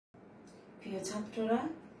প্রিয় ছাত্ররা,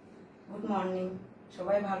 good morning.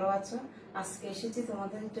 সবাই ভালো আছো? আজকে এসেছি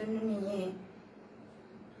তোমাদের জন্য নিয়ে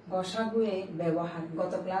গসাগুয়ের ব্যবহার।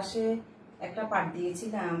 গত ক্লাসে একটা পাঠ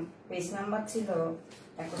দিয়েছিলাম, পেজ নাম্বার ছিল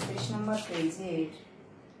 31 নম্বর পেজের।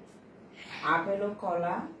 আপেল ও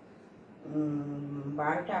কলা,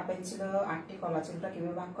 12টা আপেল ছিল, 8টি কলা ছিল। ওটা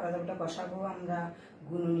কিভাবে ভাগ করা যাবে, ওটা গসাগু আমরা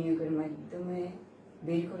গুণনীয়কের মাধ্যমে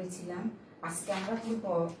বের করেছিলাম। আজকে আমরা করব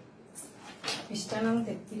পৃষ্ঠা নং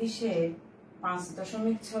 33-এ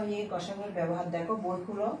 5.6 গসাগুর ব্যবহার। দেখো বই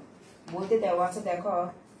খুলো, বইতে দেওয়া আছে। দেখো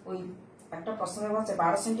ওই একটা প্রশ্ন দেওয়া আছে,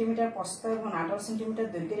 12 সেন্টিমিটার প্রস্থ এবং 18 সেন্টিমিটার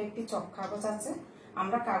দৈর্ঘ্যের একটি চক কাগজ আছে।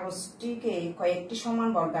 আমরা কাগজটিকে কয়েকটি সমান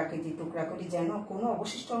বর্গাকৃতি টুকরা করি যেন কোনো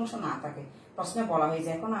অবশিষ্ট অংশ না থাকে। প্রশ্নে বলা হয়েছে।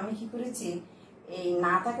 এখন আমি কি করেছি, এই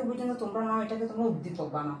না থাকে পর্যন্ত তোমরা নাও, এটাকে তোমরা উদ্দীপক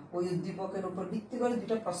বানাও। ওই উদ্দীপকের উপর ভিত্তি করে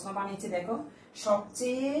দুটো প্রশ্ন বানিয়েছি। দেখো,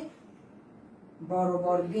 সবচেয়ে বড়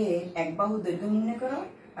বর্গের এক বাহু দৈর্ঘ্য নির্ণয় করো।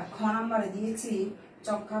 আর খ নাম্বারে দিয়েছি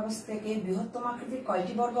চক কাগজ থেকে বৃহত্তম আকৃতির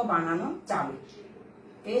কয়টি বর্গ বানানো যাবে।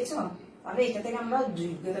 পেয়েছ? তাহলে এটা থেকে আমরা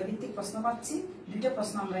যোগ্যতা ভিত্তিক প্রশ্ন পাচ্ছি। দুইটা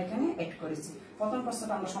প্রশ্ন আমরা এখানে এড করেছি। প্রথম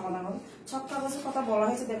প্রশ্নটা আমরা সমাধান করব। চক কাগজের কথা বলা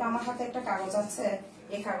হয়েছে। দেখো আমার হাতে একটা কাগজ আছে।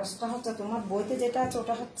 এই কাগজটা হচ্ছে তোমার বইতে যেটা আছে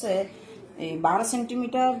ওটা হচ্ছে 12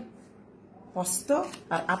 সেন্টিমিটার প্রস্থ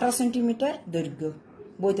আর 18 সেন্টিমিটার দৈর্ঘ্য।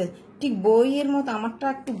 বইতে ঠিক বইয়ের মতো আমারটা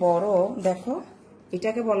একটু বড়। দেখো,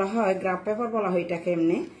 এটাকে বলা হয় গ্রাফ পেপার বলা হয় এটাকে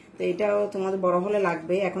এমনি। তো এটাও তোমাদের বড় হলে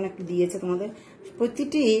লাগবে। এখন একটু দিয়েছে তোমাদের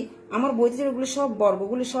প্রতিটি। আমার বইতে যেগুলো সব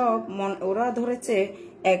বর্গগুলি সব ওরা ধরেছে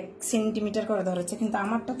 1 সেন্টিমিটার করে ধরেছে, কিন্তু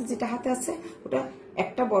আমারটাতে যেটা হাতে আছে ওটা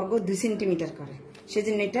একটা বর্গ 2 সেন্টিমিটার করে।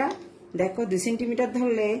 সেজন্য এটা দেখো 2 সেন্টিমিটার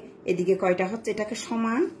ধরলে এদিকে কয়টা হচ্ছে, এটাকে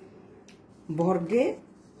সমান বর্গে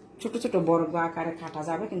ছোট ছোট বর্গ আকারে কাটা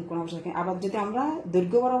যাবে, কিন্তু কোনো অবস্থা। আবার যদি আমরা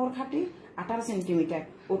দৈর্ঘ্য বরাবর কাটি 18 সেন্টিমিটার,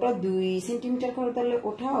 ওটা 2 সেন্টিমিটার করে তাহলে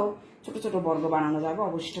ওটাও ছোট ছোট বর্গ বানানো যাবে,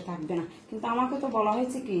 অবশিষ্ট থাকবে না। কিন্তু আমাকে তো বলা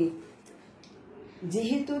হয়েছে কি,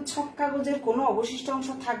 যেহেতু ছক কাগজের কোনো অবশিষ্ট অংশ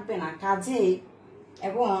থাকবে না, কাজেই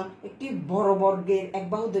এবং একটি বড় বর্গের এক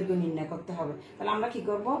বাহু দৈর্ঘ্য নির্ণয় করতে হবে। তাহলে আমরা কি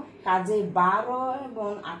করব, কাজে 12 এবং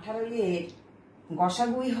 18 এর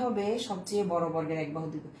গসাগুই হবে সবচেয়ে বড় বর্গের এক বাহু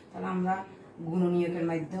দৈর্ঘ্য। তাহলে আমরা গুণনীয়কের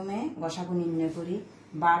মাধ্যমে গসাগু নির্ণয় করি।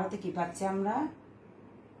 12তে কি পাচ্ছি আমরা,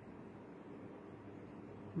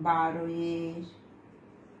 12 এর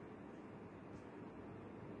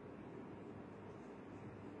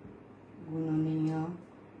গুণনীয়ক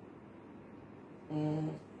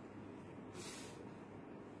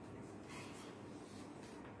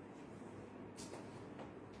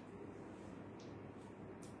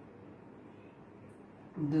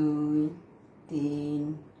 2, 3,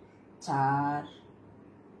 4,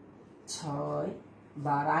 6,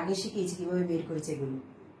 12। আগে শিখেছি কিভাবে বের করেছে এগুলো।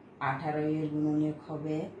 18 এর গুণনীয়ক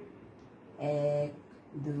হবে 1,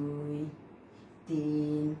 2,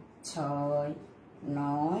 3, 6,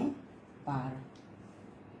 9, 12।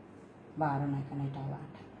 12 না, এখানে এটা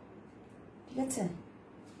 18। ঠিক আছে,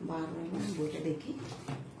 12 এবং বইটা দেখি।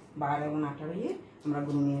 12 এবং 18 এর আমরা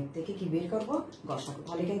গুণনীয়ক থেকে কি বের করবো, গসাগু।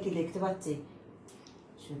 তাহলে এখানে কি দেখতে পাচ্ছি,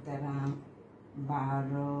 সুতরাং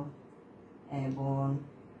 12 এবং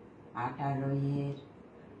 18 এর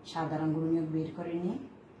সাধারণ গুণনীয়ক বের করে নিই।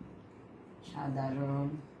 সাধারণ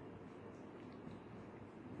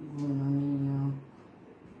গুণনীয়ক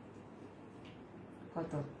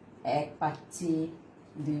কত, 1 পাচ্ছি,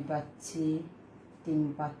 2 পাচ্ছি, 3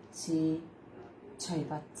 পাচ্ছি, 6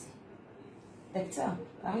 পাচ্ছি। দেখছো?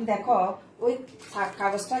 তাহলে দেখো, ওই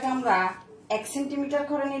কাগজটাকে আমরা 1 সেন্টিমিটার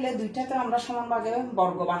করে নিলে দুইটাতে আমরা সমান ভাগে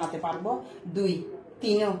বর্গ বানাতে পারবো। 2,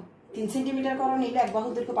 3 সেন্টিমিটার করে নিলে এক বাহু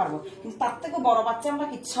দৈর্ঘ্য পারবো। কিন্তু তার থেকে বড় পাচ্ছি আমরা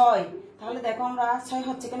কি, 6। তাহলে দেখো আমরা 6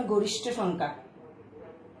 হচ্ছে এখানে গরিষ্ঠ সংখ্যা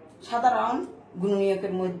সাধারণ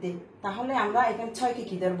গুণনীয়কের মধ্যে। তাহলে আমরা এখানে 6কে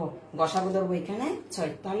কি ধরবো, গসাগু ধরবো এখানে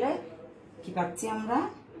 6। তাহলে কি পাচ্ছি আমরা,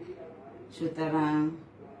 সুতরাং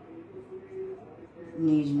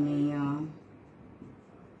নির্ণেয়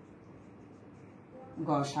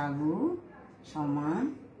গসাগু সমান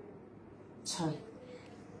 6।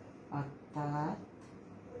 অর্থাৎ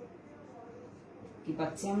কি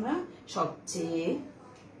পাচ্ছি আমরা, সবচেয়ে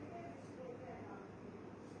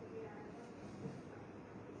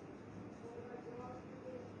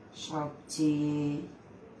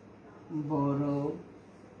বড়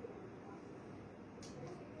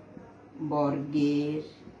বর্গের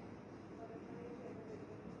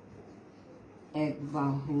এক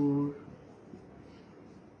বাহুর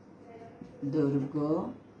দৈর্ঘ্য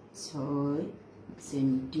 6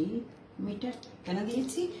 সেন্টিমিটার। কেন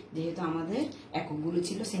দিয়েছি, যেহেতু আমাদের এককগুলো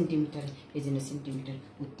ছিল সেন্টিমিটার, এই জন্য সেন্টিমিটার।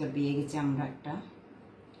 উত্তর পেয়ে গেছি আমরা। একটা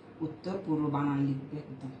উত্তর পুরো বানান লিখবে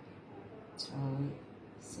একদম, 6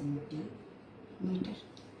 সেন্টিমিটার।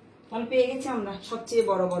 তাহলে পেয়ে গেছি আমরা সবচেয়ে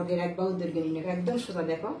বড় বর্গের এক বাহু দৈর্ঘ্য নির্ণয়। একদম সোজা।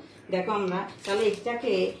 দেখো দেখো আমরা তাহলে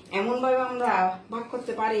এটাকে এমন ভাবে আমরা ভাগ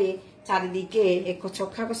করতে পারি, চারিদিকে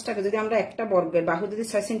কাগজটাকে যদি আমরা একটা বর্গের বাহু যদি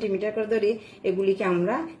 6 সেন্টিমিটার করে ধরি, এগুলিকে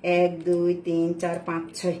আমরা 1 2 3 4 5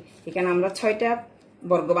 6 এখানে আমরা 6টা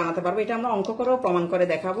বর্গ বানাতে পারবো। এটা আমরা অঙ্ক করেও প্রমাণ করে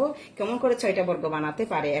দেখাবো কেমন করে 6টা বর্গ বানাতে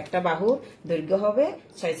পারে। একটা বাহুর দৈর্ঘ্য হবে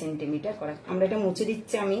 6 সেন্টিমিটার করে। আমরা এটা মুছে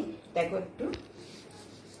দিচ্ছি আমি, দেখো একটু।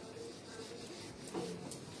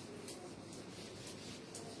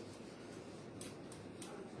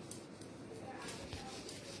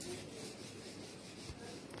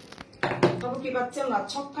 তবে কি পাচ্ছি আমরা,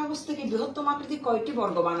 ছক কাগজ থেকে বৃহত্তম আকৃতি কয়টি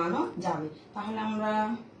বর্গ বানানো যাবে। তাহলে আমরা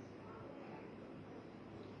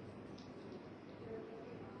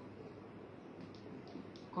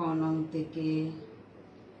ক নং থেকে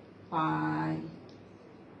পাই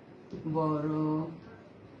বড়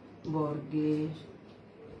বর্গের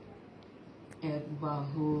এক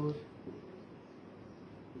বাহুর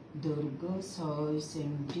দৈর্ঘ্য 6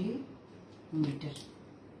 সেন্টিমিটার।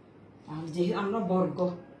 তাহলে যেহেতু আমরা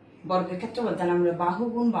বর্গের ক্ষেত্রে বলতে আমরা বাহু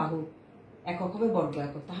গুণ বাহু একক হবে বর্গ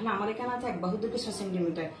একক। তাহলে আমার এখানে আছে এক বাহু দৈর্ঘ্য 6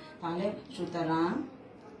 সেন্টিমিটার। তাহলে সুতরাং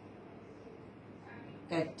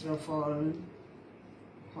ক্ষেত্রফল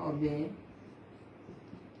হবে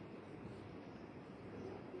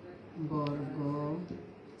বর্গ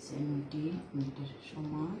সেন্টিমিটার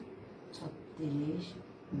সমান 36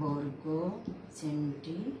 বর্গ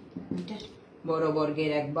সেন্টিমিটার। বড়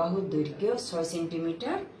বর্গের এক বাহুর দৈর্ঘ্য 6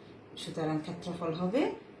 সেন্টিমিটার, সুতরাং ক্ষেত্রফল হবে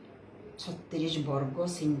 36 বর্গ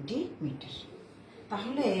সেন্টিমিটার।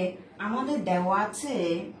 তাহলে আমাদের দেওয়া আছে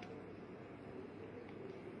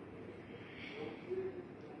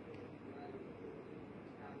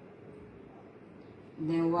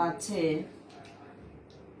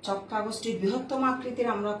চক কাগজটির বৃহত্তম আকৃতির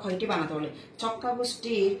আমরা কয়টি বানাতে পারি। চক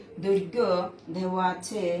কাগজটির দৈর্ঘ্য দেওয়া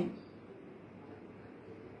আছে,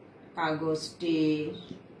 কাগজটির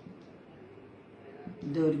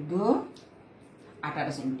দৈর্ঘ্য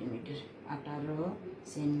 18 সেন্টিমিটার, 18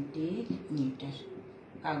 সেন্টিমিটার।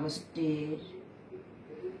 কাগজটির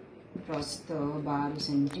প্রস্থ 12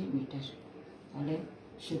 সেন্টিমিটার। তাহলে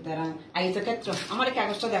সুতরাং আয়তক্ষেত্র, আমার এই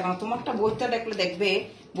কাগজটা দেখানো, তোমারটা বইটা দেখলে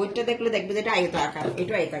দেখবে যেটা আয়ত আকার,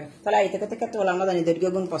 এটা আয়ত আকার। তাহলে আয়তক্ষেত্রের ক্ষেত্রে বলে আমরা জানি দৈর্ঘ্য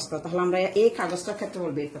গুণ প্রস্থ। তাহলে আমরা এই কাগজটার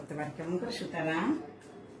ক্ষেত্রফল বের করতে পারি কেমন করে। সুতরাং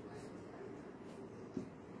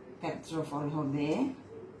ক্ষেত্রফল হবে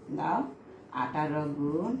 18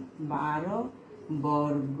 গুণ 12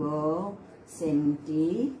 বর্গ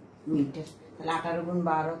সেন্টিমিটার। তাহলে 18 গুণ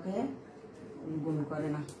 12 কে গুণ করে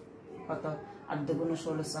না কত, 8 দুগুণ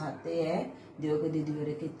 16, হাতে 2 কে 2 2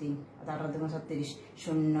 রেখে 3, 18 দুগুণ 36,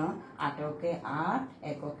 0 8 কে 8,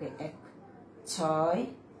 1 কে 1, 6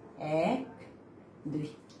 1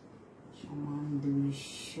 2 সমান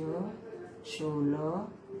 216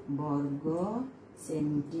 বর্গ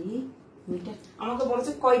সেন্টিমিটার। আমাকে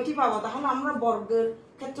বলেছে কয়টি পাবো। তাহলে আমরা বর্গের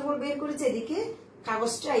ক্ষেত্রফল বের করেছি, এদিকে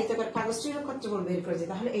কাগজটা আয়তাকার, কাগজটির ক্ষেত্রফল বের করেছি।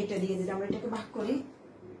 তাহলে এইটা দিয়ে যদি আমরা এটাকে ভাগ করি,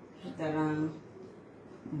 সুতরাং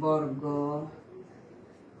বর্গ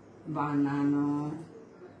বানানো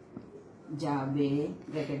যাবে,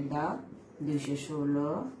 ব্র্যাকেট দাও, 216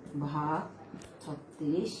 ভাগ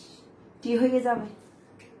 36 টি হয়ে যাবে।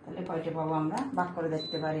 তাহলে কয়টা পাবো আমরা ভাগ করে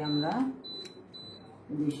দেখতে পারি। আমরা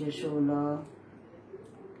 216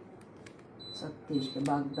 36 কে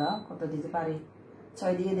ভাগ দাও, কত দিতে পারি,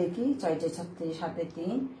 6 দিয়ে দেখি, 6 তে 36, 7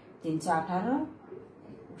 3, 3 18,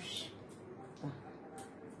 21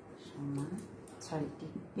 সমান 6টি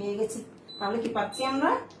পেয়ে গেছি। তাহলে কি পাচ্ছি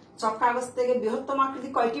আমরা, চক কাগজ থেকে বৃহত্তম আকৃতি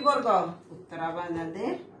কয়টি বর্গ, উত্তর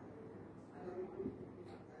আমাদের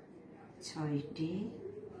 6টি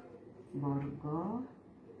বর্গ,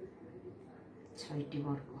 6টি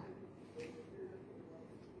বর্গ।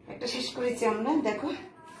 একটা শেষ করেছি আমরা। দেখো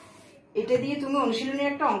এটা দিয়ে তুমি অনুশীলনী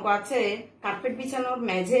একটা অঙ্ক আছে, কার্পেট বিছানোর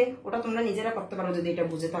মেঝে, ওটা তোমরা নিজেরা করতে পারো যদি এটা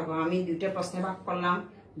বুঝে থাকো। আমি 2টা প্রশ্নে ভাগ করলাম,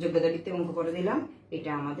 যোগ্যতা ভিত্তিক অঙ্ক করে দিলাম, এটা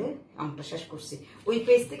আমাদের অঙ্কটা শেষ করছি। ওই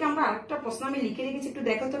পেজ থেকে আমরা আরেকটা প্রশ্ন আমি লিখে রেখেছি, একটু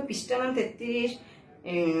দেখো তো। পৃষ্ঠা নাম 33,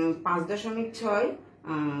 5.6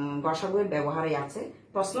 গসাগুয়ের ব্যবহারে আছে।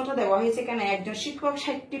 প্রশ্নটা দেওয়া হয়েছে কেন, একজন শিক্ষক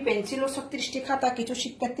 60টি পেন্সিল ও 36টি খাতা কিছু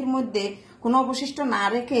শিক্ষার্থীর মধ্যে কোনো অবশিষ্ট না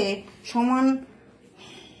রেখে সমান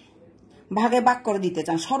ভাগে ভাগ করে দিতে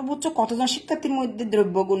চান। সর্বোচ্চ কতজন শিক্ষার্থীর মধ্যে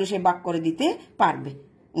দ্রব্যগুলো সে ভাগ করে দিতে পারবে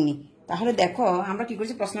উনি। তাহলে দেখো আমরা কি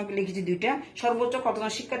করেছি, প্রশ্নগুলো লিখেছি 2টা, সর্বোচ্চ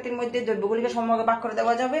কতজন শিক্ষার্থীর মধ্যে দ্রব্যগুলিকে সমানভাগে ভাগ করে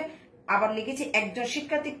দেওয়া যাবে। আবার লিখেছি একজন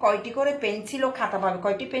শিক্ষার্থী কয়টি করে পেন্সিল ও খাতা পাবে,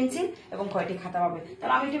 কয়টি পেন্সিল এবং কয়টি খাতা পাবে।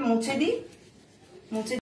 তাহলে আমি এটা মুছে দিই, মুছে